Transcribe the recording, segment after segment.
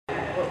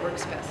what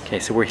works best. Okay,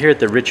 so we're here at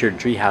the Richard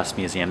Driehaus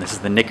Museum. This is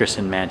the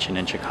Nickerson Mansion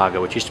in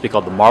Chicago, which used to be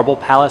called the Marble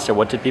Palace, or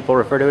what did people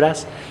refer to it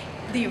as?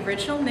 The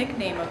original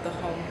nickname of the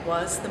home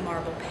was the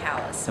Marble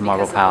Palace. The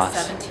Marble Palace.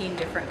 Because of the 17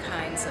 different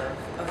kinds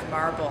of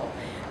marble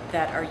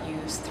that are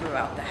used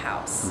throughout the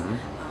house.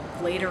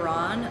 Later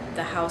on,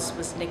 the house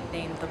was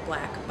nicknamed the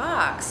Black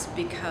Box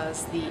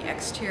because the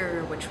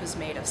exterior, which was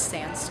made of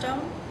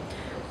sandstone,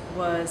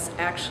 was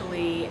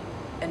actually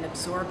an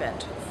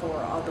absorbent for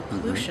all the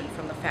pollution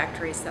from the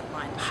factories that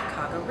line the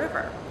Chicago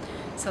River.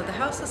 So the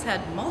house has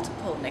had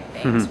multiple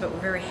nicknames, but we're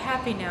very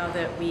happy now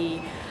that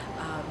we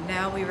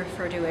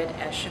refer to it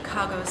as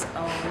Chicago's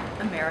own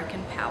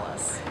American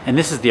Palace. And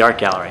this is the art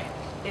gallery.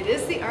 It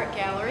is the art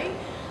gallery.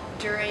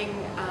 During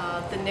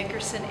the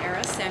Nickerson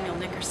era, Samuel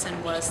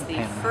Nickerson was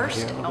the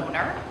first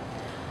owner,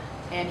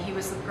 and he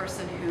was the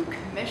person who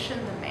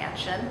commissioned the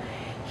mansion.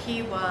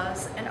 He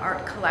was an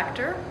art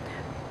collector.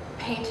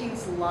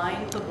 Paintings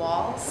lined the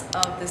walls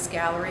of this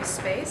gallery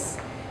space.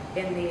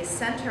 In the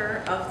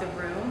center of the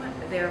room,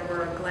 there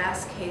were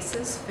glass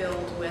cases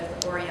filled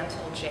with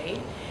Oriental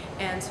jade.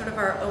 And sort of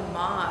our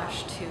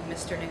homage to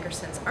Mr.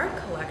 Nickerson's art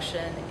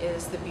collection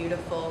is the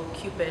beautiful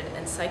Cupid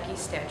and Psyche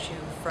statue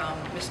from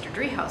Mr.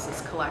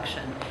 Driehaus's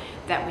collection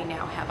that we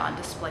now have on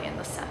display in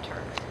the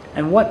center.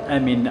 And what, I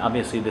mean,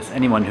 obviously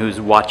anyone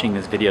who's watching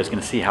this video is going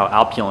to see how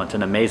opulent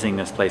and amazing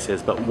this place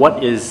is, but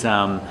what is,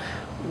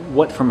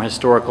 what from a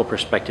historical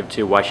perspective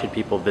too, why should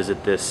people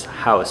visit this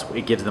house?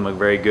 It gives them a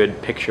very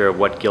good picture of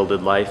what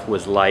gilded life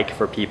was like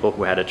for people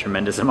who had a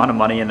tremendous amount of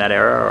money in that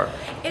era? Or?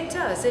 It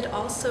does. It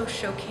also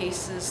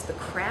showcases the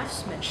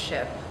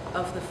craftsmanship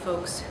of the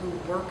folks who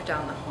worked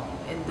on the home.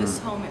 In this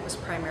home, it was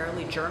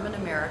primarily German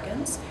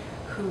Americans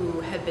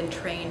who had been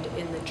trained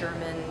in the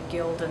German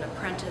guild and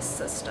apprentice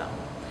system,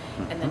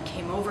 and then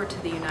came over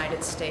to the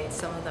United States,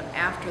 some of them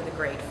after the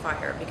Great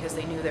Fire, because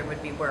they knew there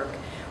would be work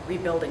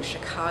rebuilding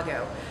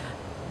Chicago.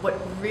 What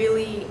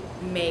really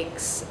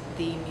makes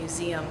the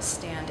museum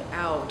stand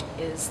out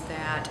is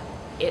that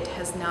it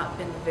has not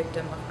been the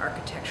victim of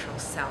architectural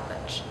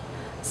salvage.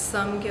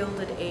 Some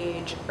Gilded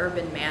Age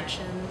urban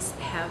mansions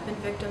have been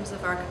victims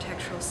of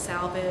architectural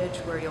salvage,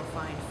 where you'll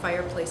find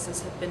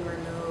fireplaces have been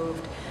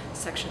removed,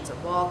 sections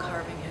of wall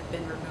carving have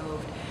been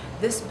removed.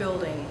 This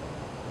building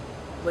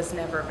was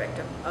never a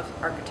victim of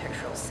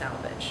architectural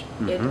salvage.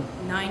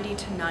 90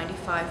 to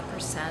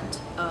 95%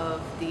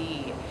 of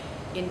the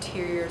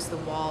interiors, the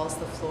walls,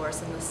 the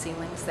floors, and the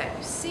ceilings that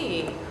you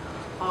see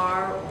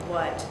are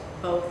what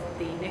both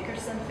the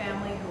Nickerson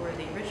family, who were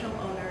the original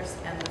owners,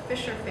 and the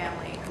Fisher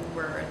family, who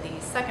were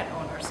the second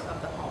owners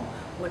of the home,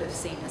 would have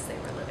seen as they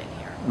were living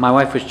here. My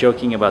wife was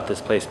joking about this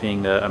place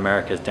being the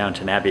America's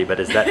Downton Abbey, but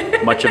is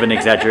that much of an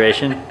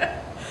exaggeration?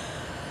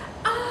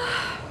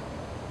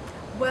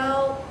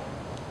 Well,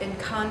 in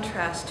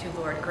contrast to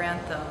Lord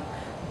Grantham,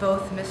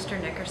 both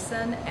Mr.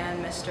 Nickerson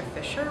and Mr.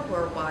 Fisher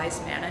were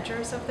wise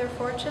managers of their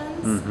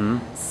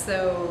fortunes,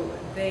 so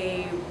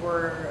they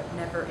were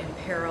never in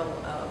peril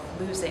of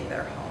losing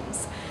their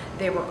homes.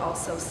 They were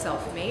also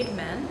self-made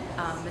men.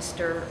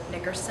 Mr.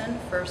 Nickerson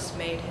first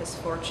made his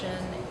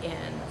fortune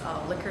in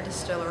a liquor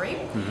distillery,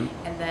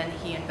 and then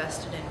he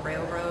invested in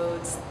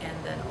railroads, and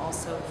then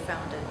also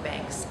founded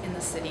banks in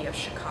the city of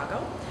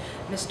Chicago.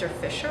 Mr.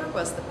 Fisher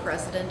was the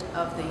president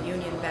of the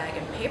Union Bag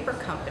and Paper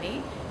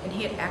Company, and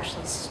he had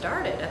actually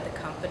started at the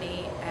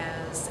company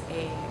as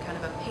a kind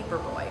of a paper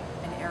boy,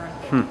 an errand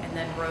boy, and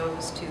then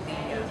rose to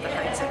the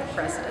heights of the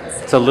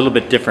presidency. It's a little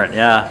bit different,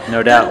 yeah,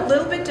 no doubt. A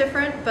little bit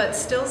different, but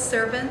still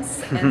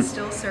servants and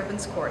still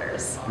servants'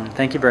 quarters.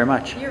 Thank you very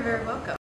much. You're very welcome.